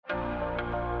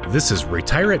This is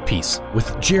Retire at Peace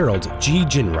with Gerald G.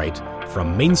 Ginwright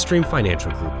from Mainstream Financial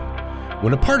Group.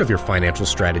 When a part of your financial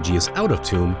strategy is out of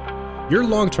tune, your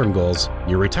long-term goals,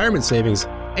 your retirement savings,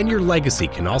 and your legacy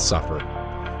can all suffer.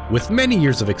 With many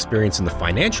years of experience in the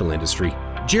financial industry,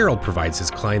 Gerald provides his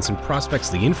clients and prospects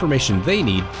the information they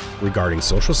need regarding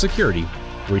Social Security,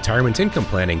 retirement income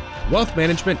planning, wealth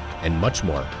management, and much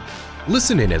more.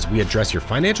 Listen in as we address your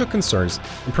financial concerns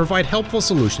and provide helpful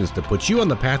solutions to put you on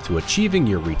the path to achieving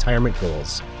your retirement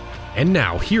goals. And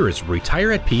now, here is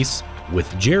Retire at Peace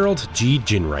with Gerald G.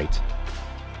 Ginwright.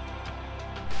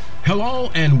 Hello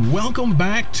and welcome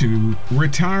back to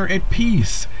Retire at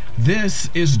Peace. This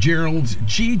is Gerald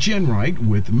G. Ginwright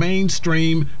with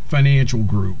Mainstream Financial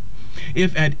Group.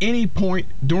 If at any point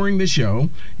during the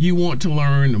show you want to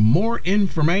learn more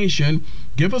information,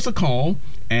 give us a call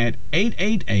at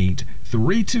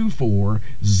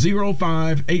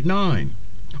 888-324-0589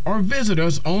 or visit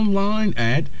us online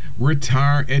at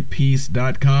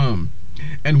retireatpeace.com.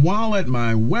 And while at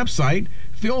my website,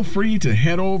 feel free to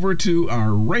head over to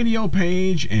our radio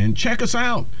page and check us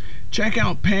out. Check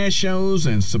out past shows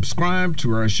and subscribe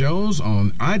to our shows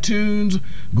on iTunes,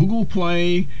 Google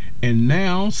Play, and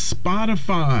now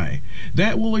Spotify.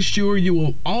 That will assure you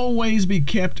will always be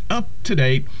kept up to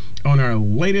date on our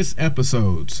latest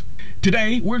episodes.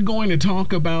 Today, we're going to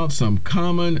talk about some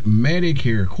common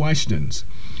Medicare questions.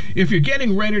 If you're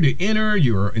getting ready to enter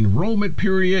your enrollment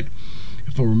period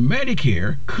for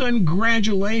Medicare,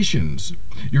 congratulations!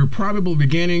 You're probably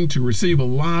beginning to receive a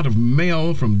lot of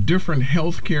mail from different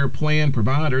healthcare plan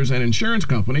providers and insurance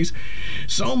companies,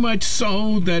 so much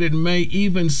so that it may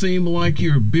even seem like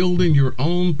you're building your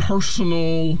own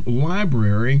personal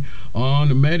library on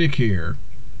Medicare.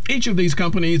 Each of these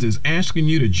companies is asking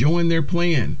you to join their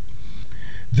plan.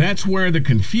 That's where the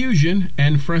confusion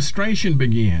and frustration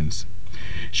begins.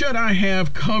 Should I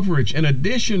have coverage in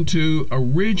addition to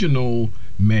original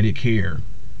Medicare?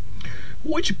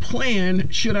 Which plan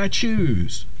should I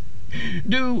choose?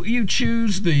 Do you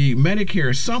choose the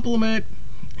Medicare supplement?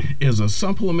 Is a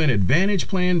supplement Advantage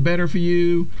plan better for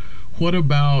you? What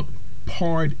about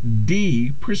Part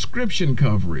D prescription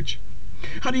coverage?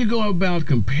 How do you go about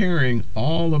comparing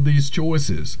all of these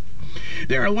choices?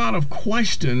 There are a lot of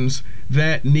questions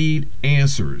that need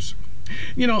answers.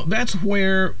 That's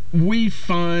where we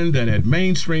find that at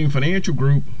Mainstream Financial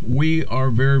Group, we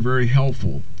are very, very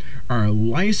helpful. Our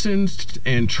licensed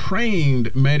and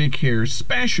trained Medicare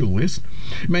specialists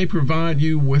may provide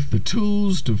you with the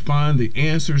tools to find the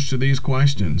answers to these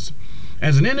questions.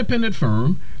 As an independent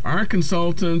firm, our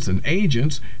consultants and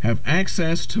agents have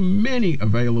access to many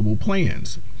available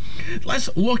plans. Let's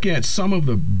look at some of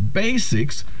the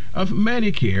basics of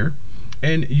Medicare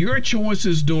and your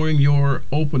choices during your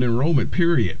open enrollment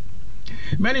period.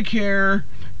 Medicare,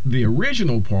 the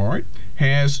original part,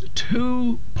 has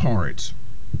two parts,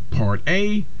 Part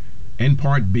A and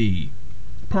Part B.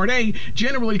 Part A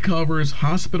generally covers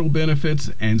hospital benefits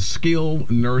and skilled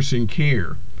nursing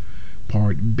care.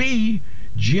 Part B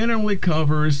generally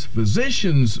covers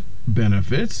physicians'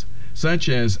 benefits, such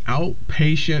as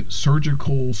outpatient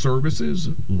surgical services,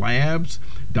 labs,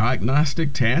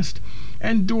 diagnostic tests,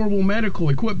 and durable medical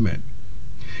equipment.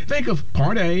 Think of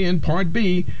Part A and Part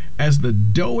B as the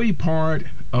doughy part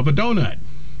of a donut.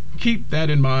 Keep that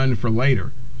in mind for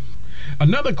later.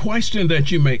 Another question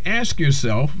that you may ask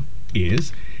yourself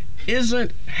is,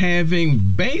 isn't having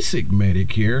basic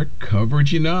Medicare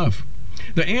coverage enough?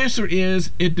 The answer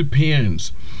is, it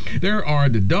depends. There are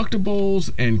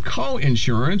deductibles and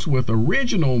co-insurance with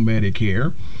original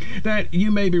Medicare that you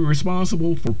may be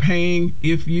responsible for paying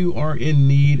if you are in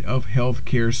need of health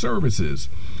care services.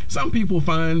 Some people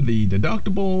find the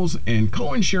deductibles and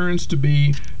co-insurance to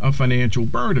be a financial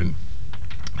burden.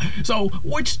 So,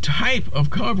 which type of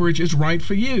coverage is right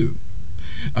for you?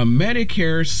 A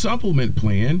Medicare supplement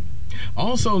plan,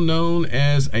 also known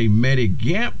as a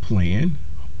Medigap plan,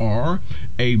 or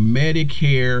a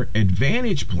Medicare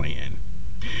Advantage plan.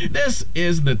 This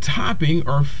is the topping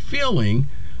or filling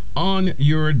on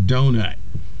your donut.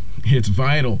 It's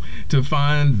vital to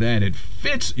find that it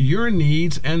fits your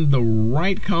needs and the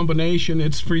right combination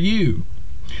it's for you.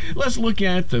 Let's look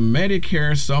at the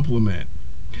Medicare supplement.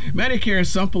 Medicare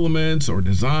supplements are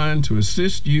designed to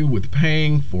assist you with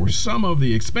paying for some of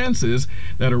the expenses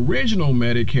that original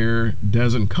Medicare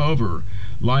doesn't cover,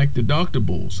 like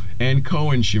deductibles and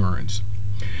co-insurance.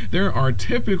 There are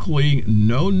typically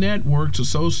no networks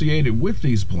associated with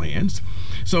these plans,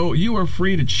 so you are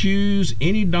free to choose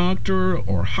any doctor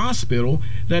or hospital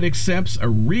that accepts a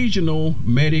regional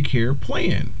Medicare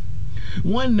plan.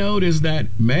 One note is that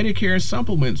Medicare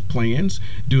supplements plans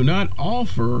do not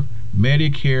offer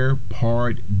Medicare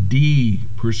Part D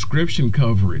prescription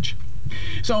coverage.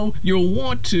 So you'll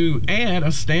want to add a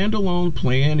standalone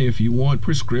plan if you want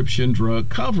prescription drug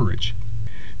coverage.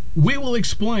 We will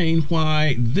explain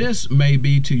why this may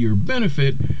be to your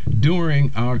benefit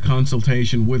during our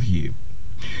consultation with you.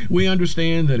 We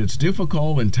understand that it's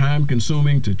difficult and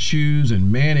time-consuming to choose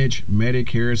and manage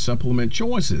Medicare supplement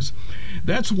choices.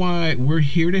 That's why we're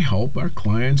here to help our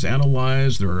clients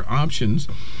analyze their options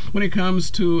when it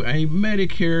comes to a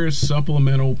Medicare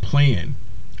supplemental plan,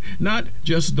 not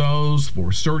just those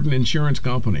for certain insurance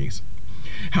companies.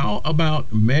 How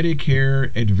about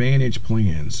Medicare Advantage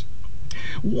plans?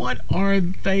 What are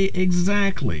they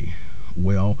exactly?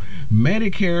 Well,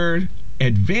 Medicare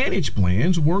Advantage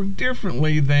plans work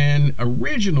differently than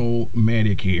original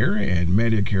Medicare and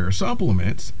Medicare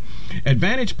supplements.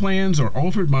 Advantage plans are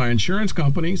offered by insurance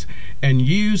companies and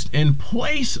used in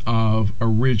place of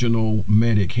original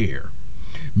Medicare.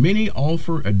 Many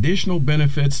offer additional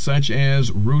benefits such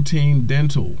as routine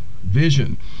dental,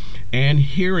 vision, and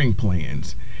hearing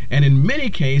plans, and in many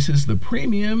cases the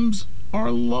premiums are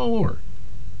lower.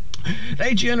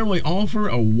 They generally offer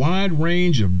a wide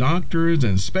range of doctors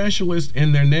and specialists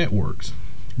in their networks,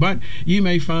 but you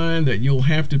may find that you'll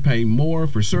have to pay more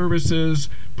for services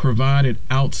provided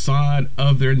outside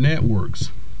of their networks.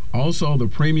 Also, the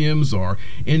premiums are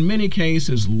in many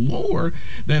cases lower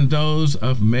than those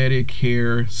of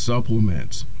Medicare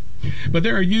supplements, but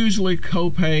there are usually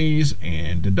copays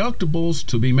and deductibles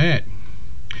to be met.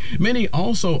 Many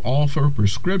also offer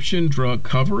prescription drug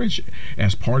coverage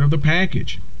as part of the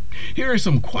package. Here are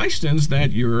some questions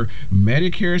that your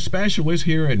Medicare specialist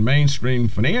here at Mainstream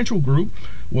Financial Group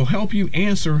will help you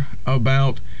answer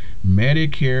about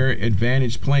Medicare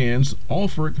Advantage plans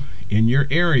offered in your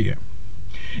area.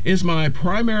 Is my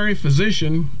primary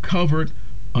physician covered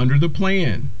under the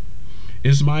plan?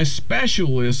 Is my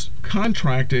specialist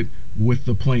contracted with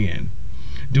the plan?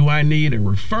 Do I need a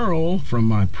referral from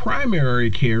my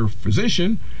primary care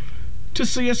physician to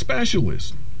see a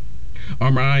specialist?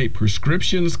 Are my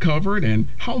prescriptions covered, and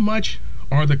how much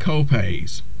are the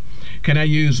copays? Can I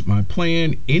use my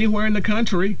plan anywhere in the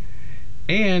country?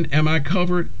 And am I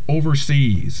covered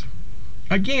overseas?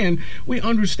 Again, we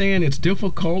understand it's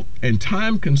difficult and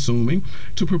time-consuming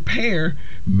to prepare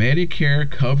Medicare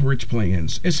coverage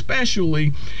plans,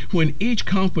 especially when each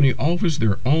company offers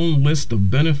their own list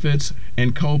of benefits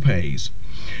and copays.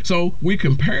 So we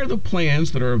compare the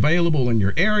plans that are available in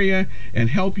your area and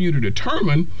help you to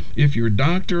determine if your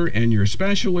doctor and your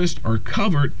specialist are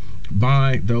covered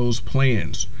by those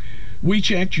plans. We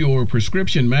checked your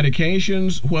prescription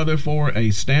medications, whether for a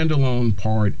standalone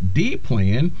Part D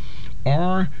plan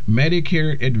or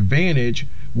Medicare Advantage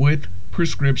with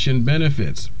prescription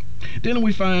benefits. Then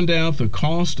we find out the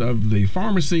cost of the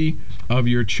pharmacy of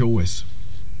your choice.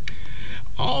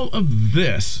 All of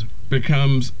this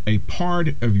becomes a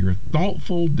part of your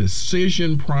thoughtful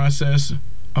decision process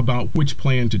about which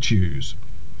plan to choose: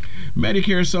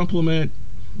 Medicare Supplement,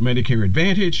 Medicare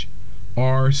Advantage,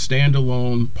 or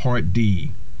standalone Part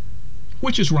D.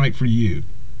 Which is right for you?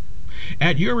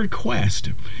 At your request,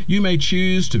 you may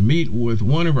choose to meet with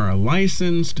one of our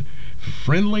licensed,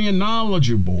 friendly, and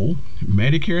knowledgeable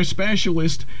Medicare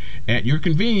specialists at your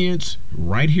convenience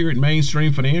right here at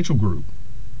Mainstream Financial Group.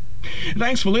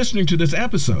 Thanks for listening to this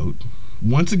episode.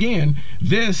 Once again,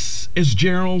 this is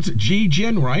Gerald G.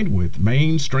 Ginwright with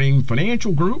Mainstream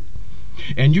Financial Group,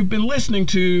 and you've been listening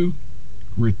to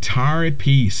Retire at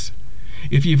Peace.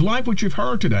 If you've liked what you've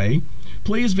heard today,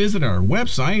 please visit our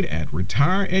website at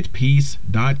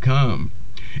retireatpeace.com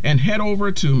and head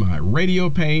over to my radio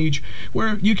page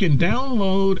where you can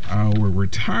download our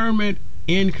Retirement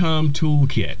Income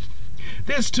Toolkit.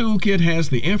 This toolkit has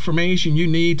the information you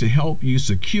need to help you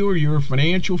secure your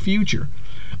financial future.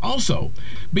 Also,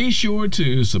 be sure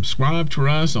to subscribe to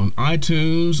us on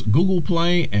iTunes, Google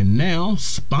Play, and now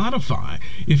Spotify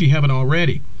if you haven't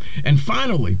already. And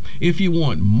finally, if you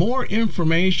want more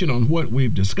information on what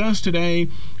we've discussed today,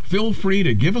 feel free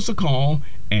to give us a call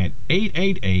at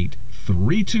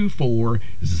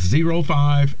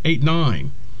 888-324-0589.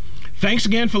 Thanks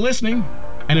again for listening,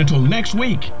 and until next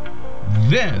week,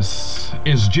 this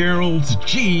is Gerald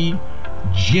G.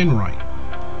 Ginwright.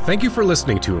 Thank you for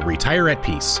listening to Retire at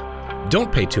Peace.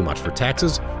 Don't pay too much for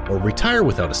taxes or retire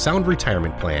without a sound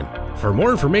retirement plan. For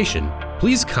more information,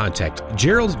 please contact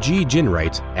Gerald G.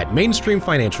 Ginwright at Mainstream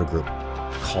Financial Group.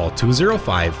 Call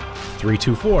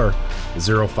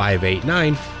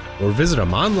 205-324-0589 or visit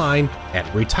them online at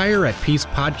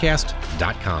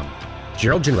retireatpeacepodcast.com.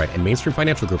 Gerald Ginwright and Mainstream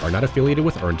Financial Group are not affiliated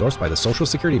with or endorsed by the Social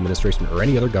Security Administration or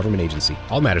any other government agency.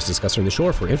 All matters discussed during the show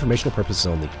are for informational purposes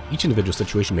only. Each individual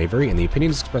situation may vary, and the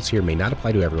opinions expressed here may not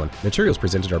apply to everyone. Materials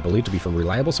presented are believed to be from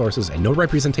reliable sources, and no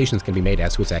representations can be made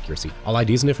as to its accuracy. All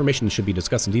ideas and information should be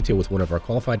discussed in detail with one of our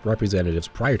qualified representatives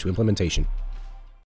prior to implementation.